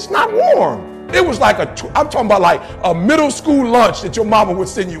 It's not warm. It was like I'm talking about like a middle school lunch that your mama would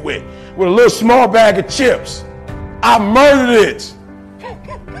send you with a little small bag of chips. I murdered it.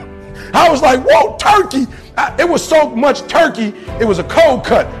 I was like, whoa, turkey. It was so much turkey, it was a cold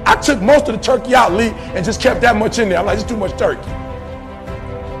cut. I took most of the turkey out, Lee, and just kept that much in there. I'm like, it's too much turkey.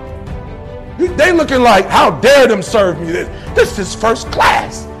 They looking like, how dare them serve me this? This is first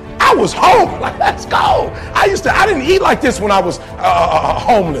class. I was home, like, let's go. I didn't eat like this when I was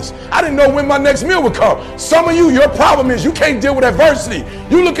homeless. I didn't know when my next meal would come. Some of you, your problem is you can't deal with adversity.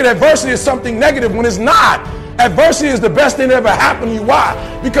 You look at adversity as something negative when it's not. Adversity is the best thing that ever happened to you. Why?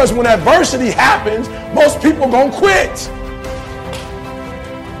 Because when adversity happens, most people gonna quit.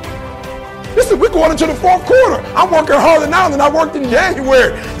 Listen, we're going into the fourth quarter. I'm working harder now than I worked in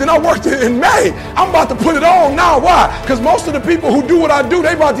January, than I worked in May. I'm about to put it on now. Why? Because most of the people who do what I do,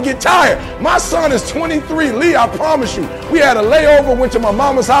 they about to get tired. My son is 23. Lee, I promise you, we had a layover, went to my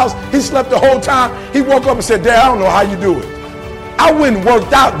mama's house. He slept the whole time. He woke up and said, Dad, I don't know how you do it. I went and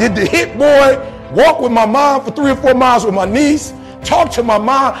worked out, did the hit boy, walked with my mom for 3 or 4 miles with my niece, talked to my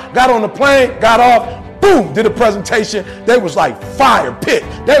mom, got on the plane, got off, boom, did a presentation. They was like fire pit.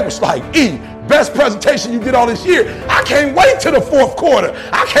 They was like, best presentation you did all this year. I can't wait till the fourth quarter.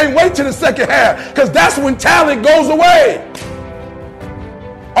 I can't wait till the second half, because that's when talent goes away.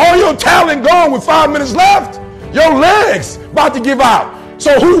 All your talent gone with 5 minutes left. Your legs about to give out.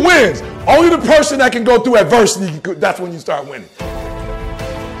 So who wins? Only the person that can go through adversity, that's when you start winning.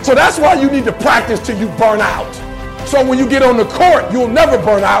 So that's why you need to practice till you burn out. So when you get on the court, you'll never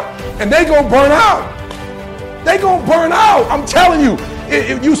burn out, and they gonna burn out. They gonna burn out. I'm telling you,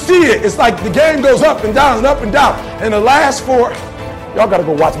 if you see it, it's like the game goes up and down and up and down. And the last 4, y'all gotta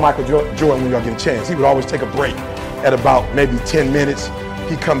go watch Michael Jordan when y'all get a chance. He would always take a break at about maybe 10 minutes.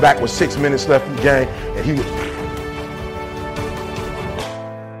 He'd come back with 6 minutes left in the game, and he would.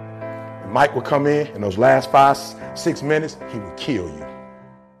 And Mike would come in those last 5-6 minutes, he would kill you.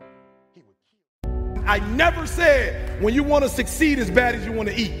 I never said when you want to succeed as bad as you want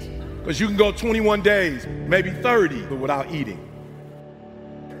to eat, because you can go 21 days, maybe 30, but without eating.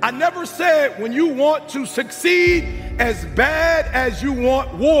 I never said when you want to succeed as bad as you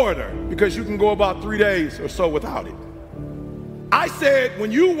want water, because you can go about 3 days or so without it. I said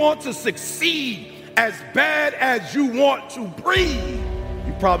when you want to succeed as bad as you want to breathe,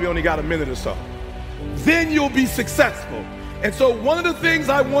 you probably only got a minute or so. Then you'll be successful. And so one of the things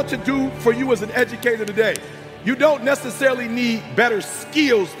I want to do for you as an educator today, you don't necessarily need better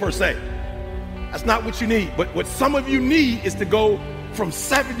skills per se. That's not what you need. But what some of you need is to go from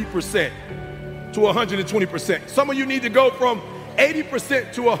 70% to 120%. Some of you need to go from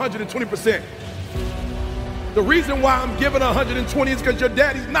 80% to 120%. The reason why I'm giving 120 is because your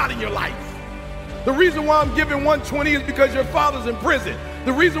daddy's not in your life. The reason why I'm giving 120 is because your father's in prison.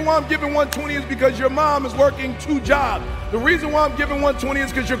 The reason why I'm giving 120 is because your mom is working 2 jobs. The reason why I'm giving 120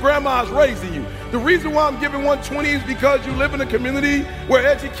 is because your grandma is raising you. The reason why I'm giving 120 is because you live in a community where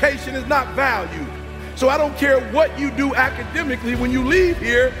education is not valued. So I don't care what you do academically, when you leave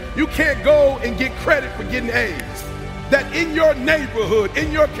here, you can't go and get credit for getting A's. That in your neighborhood,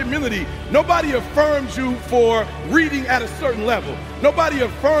 in your community, nobody affirms you for reading at a certain level. Nobody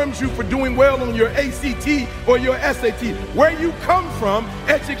affirms you for doing well on your ACT or your SAT. Where you come from,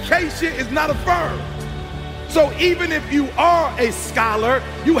 education is not affirmed. So even if you are a scholar,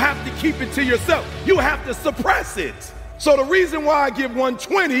 you have to keep it to yourself. You have to suppress it. So the reason why I give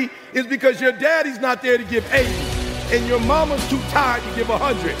 120 is because your daddy's not there to give 80, and your mama's too tired to give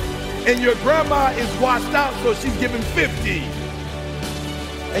 100, and your grandma is washed out, so she's giving 50.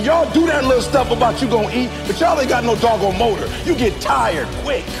 And y'all do that little stuff about you gonna eat, but y'all ain't got no doggone motor. You get tired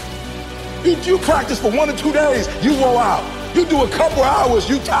quick. You practice for 1 or 2 days, you roll out. You do a couple hours,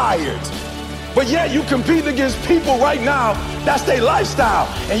 you tired. But yet you compete against people right now, that's their lifestyle.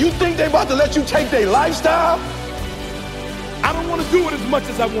 And you think they about to let you take their lifestyle? I don't want to do it as much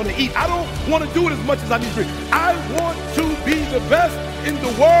as I want to eat. I don't want to do it as much as I need to breathe. I want to be the best in the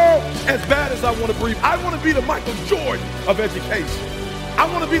world as bad as I want to breathe. I want to be the Michael Jordan of education. I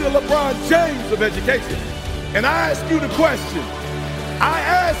want to be the LeBron James of education. And I ask you the question. I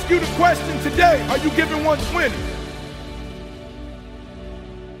ask you the question today. Are you giving 120?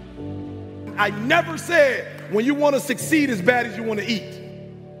 I never said when you want to succeed as bad as you want to eat.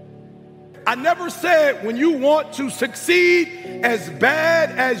 I never said when you want to succeed as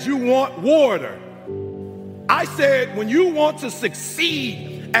bad as you want water. I said when you want to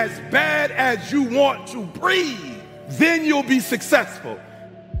succeed as bad as you want to breathe, then you'll be successful.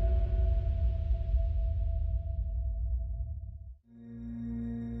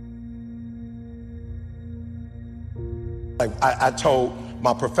 I told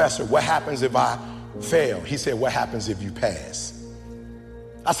my professor, what happens if I fail? He said, what happens if you pass?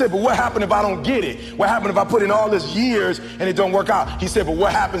 I said, but what happens if I don't get it? What happens if I put in all these years and it don't work out? He said, but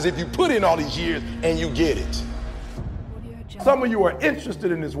what happens if you put in all these years and you get it? Some of you are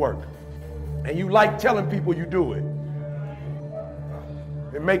interested in this work and you like telling people you do it.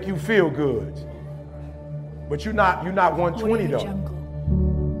 It make you feel good. But you're not 120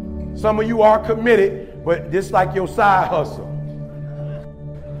 though. Some of you are committed, but this like your side hustle.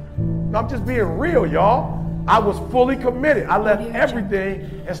 I'm just being real, y'all. I was fully committed. I left everything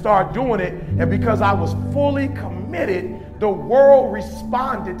and started doing it. And because I was fully committed, the world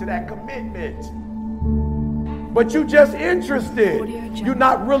responded to that commitment. But you just interested. You're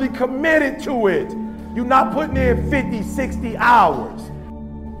not really committed to it. You're not putting in 50, 60 hours.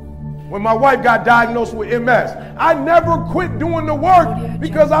 When my wife got diagnosed with MS, I never quit doing the work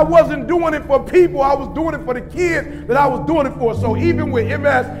because I wasn't doing it for people. I was doing it for the kids that I was doing it for. So even with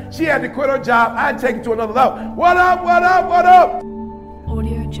MS, she had to quit her job. I had to take it to another level. What up, what up, what up?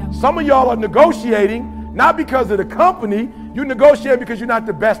 Some of y'all are negotiating, not because of the company. You negotiate because you're not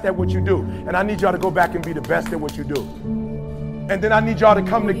the best at what you do. And I need y'all to go back and be the best at what you do. And then I need y'all to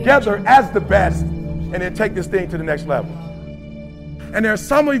come together as the best and then take this thing to the next level. And there are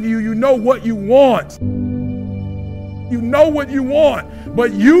some of you, you know what you want. You know what you want,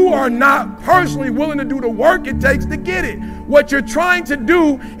 but you are not personally willing to do the work it takes to get it. What you're trying to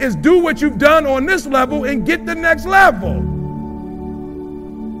do is do what you've done on this level and get the next level.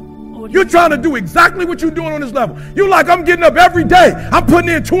 You're trying to do exactly what you're doing on this level. You're like, I'm getting up every day. I'm putting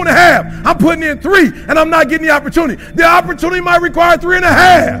in 2.5. I'm putting in 3, and I'm not getting the opportunity. The opportunity might require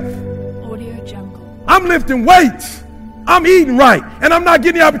 3.5. I'm lifting weights. I'm eating right, and I'm not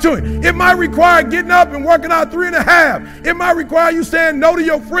getting the opportunity. It might require getting up and working out 3.5. It might require you saying no to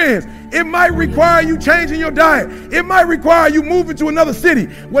your friends. It might require you changing your diet. It might require you moving to another city.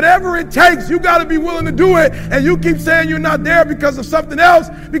 Whatever it takes, you got to be willing to do it, and you keep saying you're not there because of something else,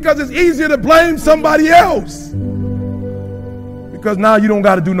 because it's easier to blame somebody else. Because now you don't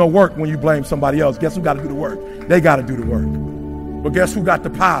got to do no work when you blame somebody else. Guess who got to do the work? They got to do the work. But guess who got the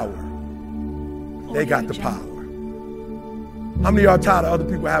power? They got the power. How many of y'all tired of other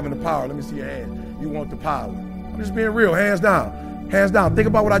people having the power? Let me see your hand. You want the power. I'm just being real. Hands down. Hands down. Think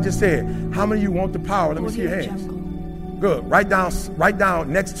about what I just said. How many of you want the power? Let me see your hands. Good. Write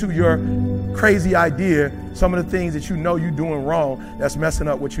down next to your crazy idea some of the things that you know you're doing wrong that's messing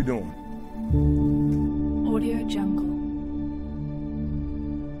up what you're doing. Audio Jungle.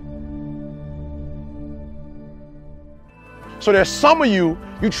 So there's some of you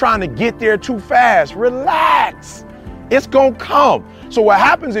trying to get there too fast. Relax. It's going to come. So what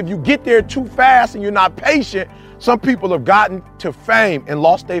happens if you get there too fast and you're not patient? Some people have gotten to fame and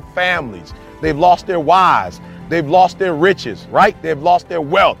lost their families, They've lost their wives. They've lost their riches, right? They've lost their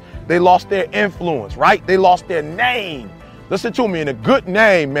wealth. They lost their influence, right? They lost their name. Listen to me, in a good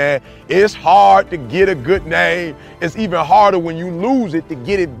name, man, it's hard to get a good name. It's even harder when you lose it to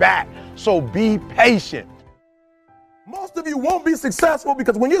get it back. So be patient. Most of you won't be successful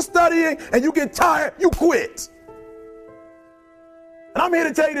because when you're studying and you get tired, you quit. And I'm here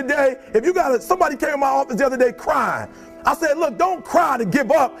to tell you today, if you got somebody came in my office the other day crying. I said, look, don't cry to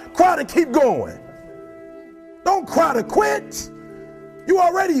give up, cry to keep going. Don't cry to quit. You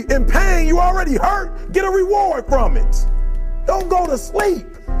already in pain, you already hurt, get a reward from it. Don't go to sleep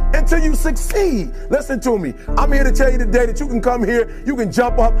until you succeed. Listen to me. I'm here to tell you today that you can come here, you can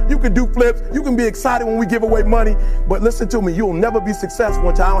jump up, you can do flips, you can be excited when we give away money. But listen to me, you'll never be successful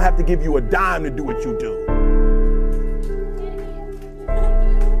until I don't have to give you a dime to do what you do.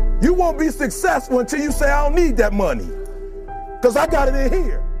 You won't be successful until you say, I don't need that money, because I got it in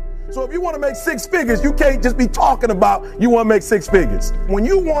here. So if you want to make six figures, you can't just be talking about you want to make six figures. When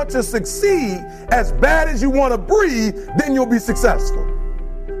you want to succeed as bad as you want to breathe, then you'll be successful.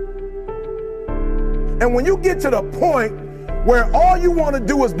 And when you get to the point where all you want to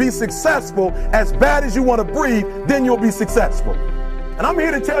do is be successful as bad as you want to breathe, then you'll be successful. And I'm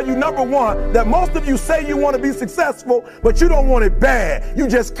here to tell you, number one, that most of you say you want to be successful, but you don't want it bad. You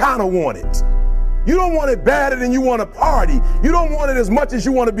just kind of want it. You don't want it badder than you want to party. You don't want it as much as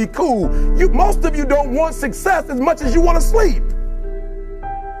you want to be cool. Most of you don't want success as much as you want to sleep.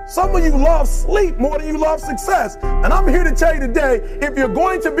 Some of you love sleep more than you love success. And I'm here to tell you today, if you're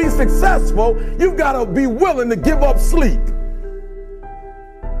going to be successful, you've got to be willing to give up sleep.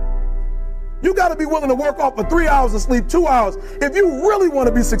 You got to be willing to work off for 3 hours of sleep, 2 hours. If you really want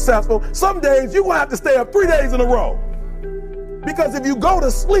to be successful, some days you're going to have to stay up 3 days in a row. Because if you go to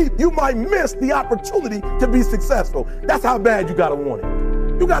sleep, you might miss the opportunity to be successful. That's how bad you got to want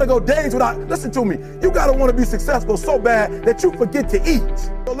it. You got to go days without, listen to me, you got to want to be successful so bad that you forget to eat.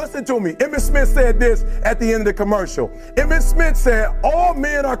 So listen to me. Emmett Smith said this at the end of the commercial. Emmett Smith said, all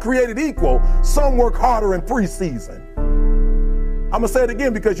men are created equal. Some work harder in preseason. I'm going to say it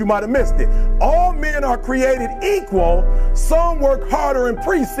again because you might have missed it. All men are created equal. Some work harder in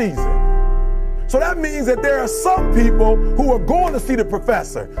preseason. So that means that there are some people who are going to see the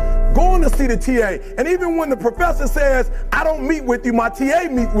professor, going to see the TA. And even when the professor says, I don't meet with you, my TA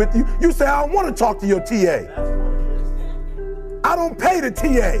meets with you, you say, I don't want to talk to your TA. I don't pay the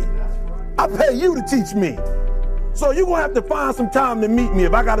TA. I pay you to teach me. So you're going to have to find some time to meet me.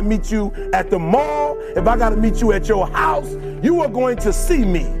 If I got to meet you at the mall, if I got to meet you at your house, you are going to see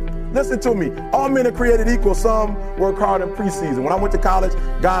me. Listen to me. All men are created equal. Some work hard in preseason. When I went to college,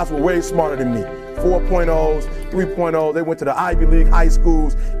 guys were way smarter than me. 4.0s, 3.0s. They went to the Ivy League high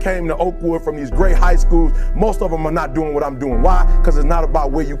schools, came to Oakwood from these great high schools. Most of them are not doing what I'm doing. Why? Because it's not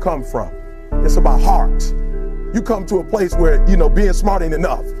about where you come from. It's about heart. You come to a place where, being smart ain't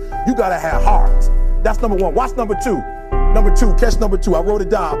enough. You got to have heart. That's number one. Watch number two. Number two, catch number two. I wrote it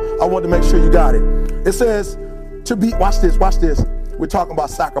down. I wanted to make sure you got it. It says to be, watch this. We're talking about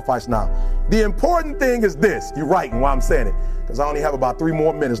sacrifice now. The important thing is this. You're writing while I'm saying it, because I only have about 3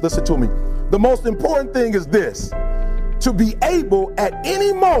 more minutes. Listen to me. The most important thing is this: to be able at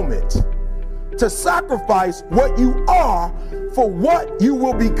any moment to sacrifice what you are for what you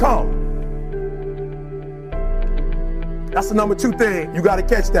will become. That's the number 2 thing. You got to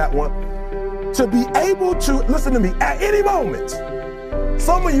catch that one. To be able to, listen to me, at any moment.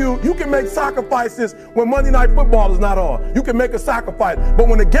 Some of you can make sacrifices when Monday Night Football is not on. You can make a sacrifice. But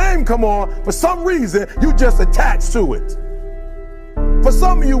when the game come on, for some reason, you just attach to it. For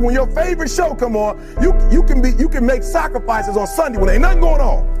some of you, when your favorite show come on, you can make sacrifices on Sunday when ain't nothing going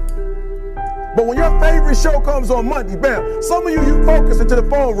on. But when your favorite show comes on Monday, bam, some of you focus until the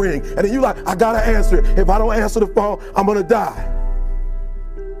phone ring, and then you like, I gotta answer it. If I don't answer the phone, I'm gonna die.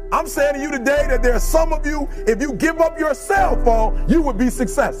 I'm saying to you today that there are some of you, if you give up your cell phone, you would be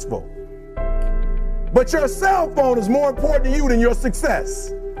successful. But your cell phone is more important to you than your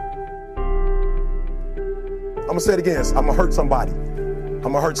success. I'm gonna say it again. I'm gonna hurt somebody.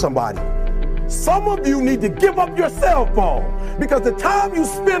 Some of you need to give up your cell phone, because the time you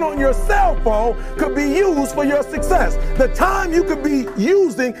spend on your cell phone could be used for your success. The time you could be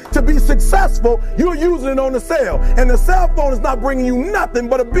using to be successful, you're using it on the cell. And the cell phone is not bringing you nothing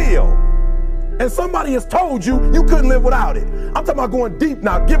but a bill. And somebody has told you you couldn't live without it. I'm talking about going deep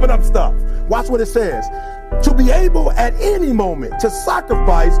now, giving up stuff. Watch what it says. To be able at any moment to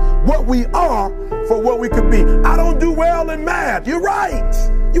sacrifice what we are for what we could be. I don't do well in math. You're right.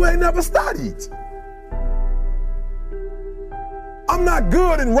 You ain't never studied. I'm not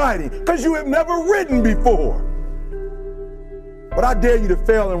good in writing because you have never written before. But I dare you to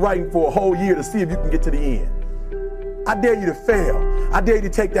fail in writing for a whole year to see if you can get to the end. I dare you to fail. I dare you to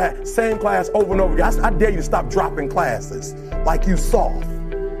take that same class over and over again. I dare you to stop dropping classes like you soft.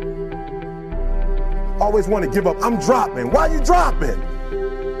 Always want to give up. I'm dropping. Why are you dropping?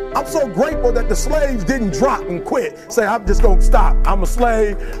 I'm so grateful that the slaves didn't drop and quit. Say, I'm just going to stop. I'm a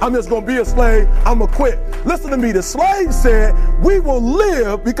slave. I'm just going to be a slave. I'm going to quit. Listen to me. The slaves said, we will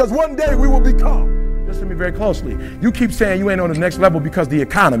live because one day we will become. Listen to me very closely. You keep saying you ain't on the next level because of the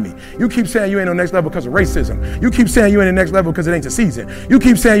economy. You keep saying you ain't on the next level because of racism. You keep saying you ain't in the next level because it ain't the season. You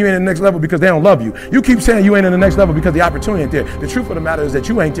keep saying you ain't in the next level because they don't love you. You keep saying you ain't in the next level because the opportunity ain't there. The truth of the matter is that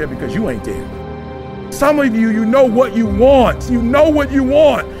you ain't there because you ain't there. Some of you, you know what you want. You know what you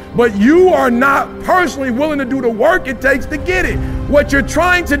want, but you are not personally willing to do the work it takes to get it. What you're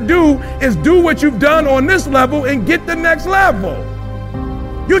trying to do is do what you've done on this level and get the next level.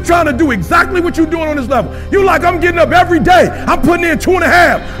 You're trying to do exactly what you're doing on this level. You're like, I'm getting up every day. I'm putting in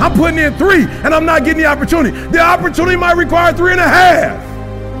 2.5. I'm putting in 3, and I'm not getting the opportunity. The opportunity might require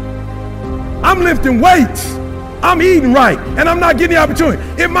 3.5. I'm lifting weights. I'm eating right, and I'm not getting the opportunity.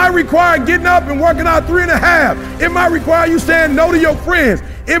 It might require getting up and working out 3.5. It might require you saying no to your friends.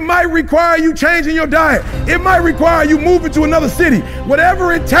 It might require you changing your diet. It might require you moving to another city.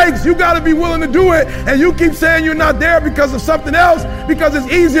 Whatever it takes, you got to be willing to do it. And you keep saying you're not there because of something else, because it's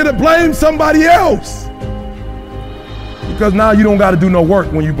easier to blame somebody else. Because now you don't got to do no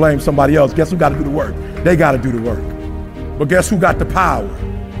work when you blame somebody else. Guess who got to do the work? They got to do the work. But guess who got the power?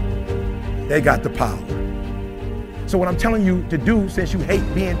 They got the power. So what I'm telling you to do, since you hate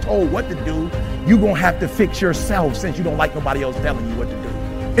being told what to do, you're going to have to fix yourself since you don't like nobody else telling you what to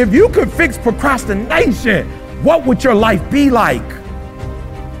do. If you could fix procrastination, what would your life be like?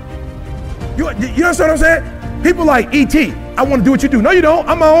 You understand what I'm saying? People like, E.T., I want to do what you do. No, you don't.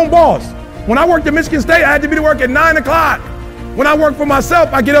 I'm my own boss. When I worked at Michigan State, I had to be to work at 9 o'clock. When I work for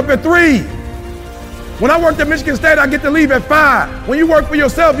myself, I get up at 3. When I worked at Michigan State, I get to leave at 5. When you work for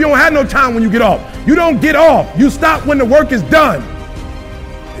yourself, you don't have no time when you get off. You don't get off. You stop when the work is done.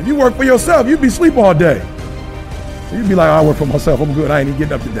 If you work for yourself, you'd be asleep all day. You'd be like, I work for myself. I'm good. I ain't even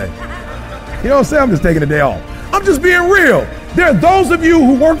getting up today. You know what I'm saying? I'm just taking a day off. I'm just being real. There are those of you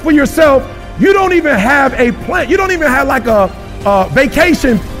who work for yourself, you don't even have a plan. You don't even have like a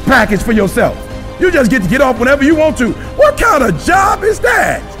vacation package for yourself. You just get to get off whenever you want to. What kind of job is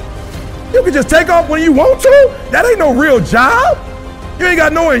that? You can just take off when you want to? That ain't no real job. You ain't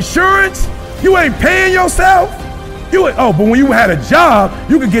got no insurance. You ain't paying yourself. But when you had a job,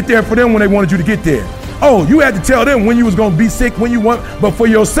 you could get there for them when they wanted you to get there. Oh, you had to tell them when you was gonna be sick, when you want, but for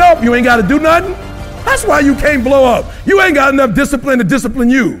yourself, you ain't gotta do nothing. That's why you can't blow up. You ain't got enough discipline to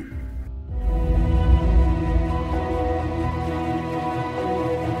discipline you.